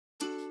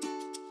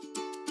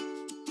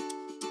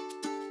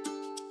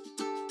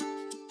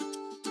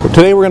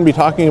Today we're going to be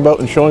talking about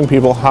and showing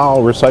people how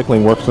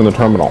recycling works in the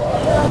terminal.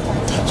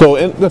 So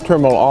in the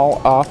terminal,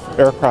 all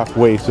off-aircraft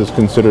waste is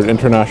considered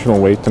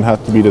international waste and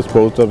has to be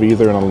disposed of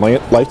either in a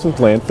licensed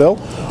landfill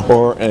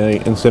or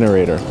an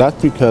incinerator. That's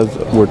because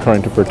we're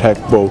trying to protect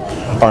both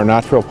our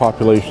natural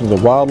populations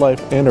of wildlife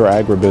and our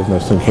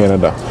agribusiness in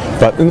Canada.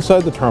 But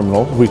inside the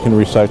terminal, we can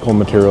recycle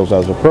materials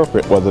as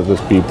appropriate, whether this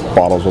be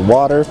bottles of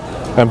water,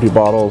 empty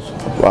bottles,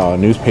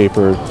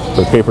 newspapers,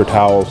 the paper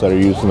towels that are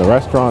used in the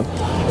restaurant,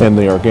 and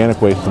the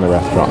organic waste in the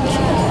restaurants.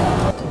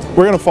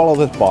 We're going to follow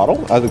this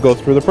bottle as it goes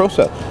through the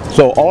process.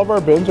 So all of our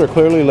bins are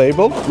clearly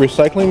labeled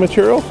recycling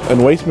materials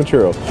and waste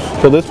materials.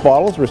 So this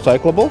bottle is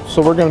recyclable,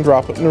 so we're going to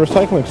drop it in the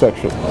recycling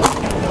section.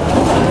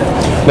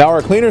 Now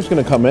our cleaner is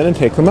going to come in and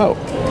take them out.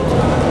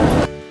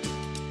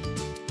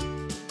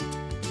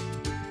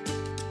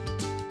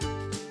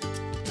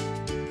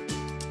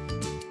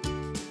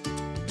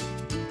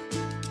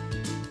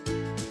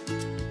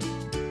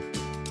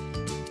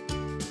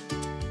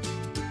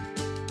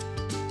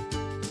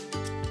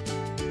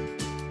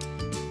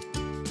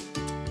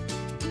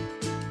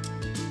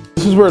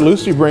 This is where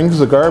Lucy brings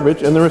the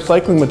garbage and the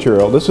recycling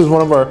material. This is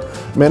one of our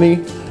many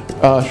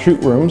chute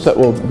rooms that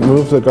will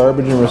move the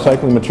garbage and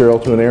recycling material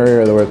to an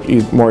area where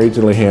it's more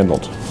easily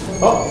handled.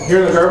 Oh, here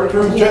in the garbage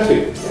room is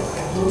Jesse.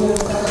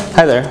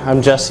 Hi there,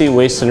 I'm Jesse,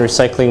 Waste and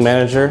Recycling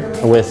Manager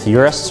with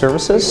US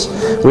Services.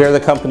 We are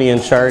the company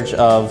in charge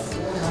of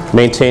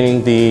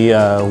maintaining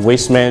the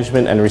waste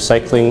management and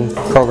recycling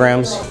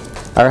programs.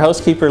 Our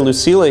housekeeper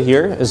Lucila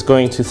here is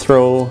going to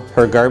throw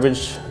her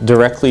garbage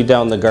directly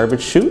down the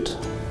garbage chute.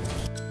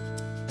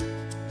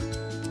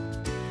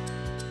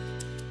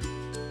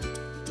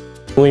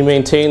 We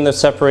maintain the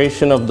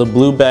separation of the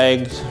blue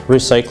bagged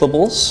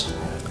recyclables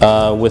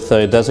with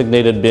a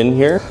designated bin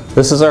here.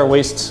 This is our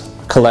waste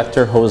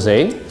collector,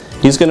 Jose.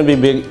 He's going to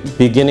be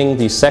beginning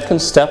the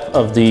second step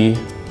of the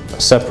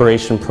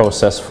separation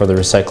process for the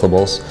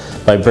recyclables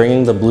by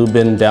bringing the blue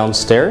bin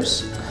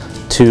downstairs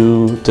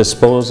to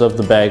dispose of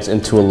the bags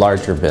into a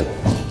larger bin.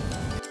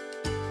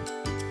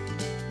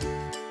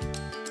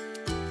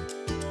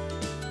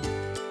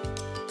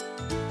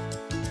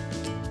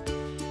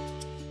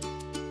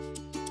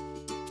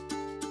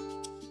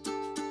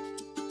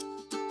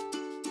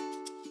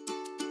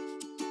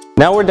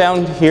 Now we're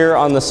down here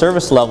on the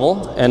service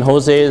level, and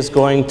Jose is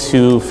going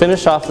to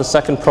finish off the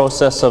second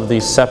process of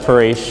the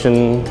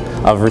separation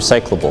of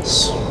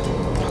recyclables.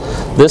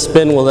 This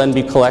bin will then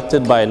be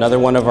collected by another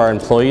one of our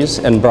employees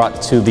and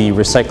brought to the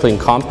recycling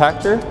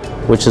compactor,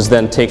 which is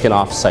then taken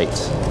off site.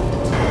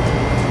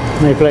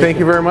 Thank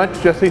you very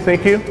much, Jesse.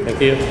 Thank you.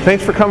 Thank you.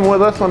 Thanks for coming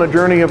with us on a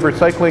journey of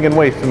recycling and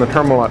waste in the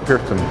terminal at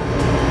Pearson.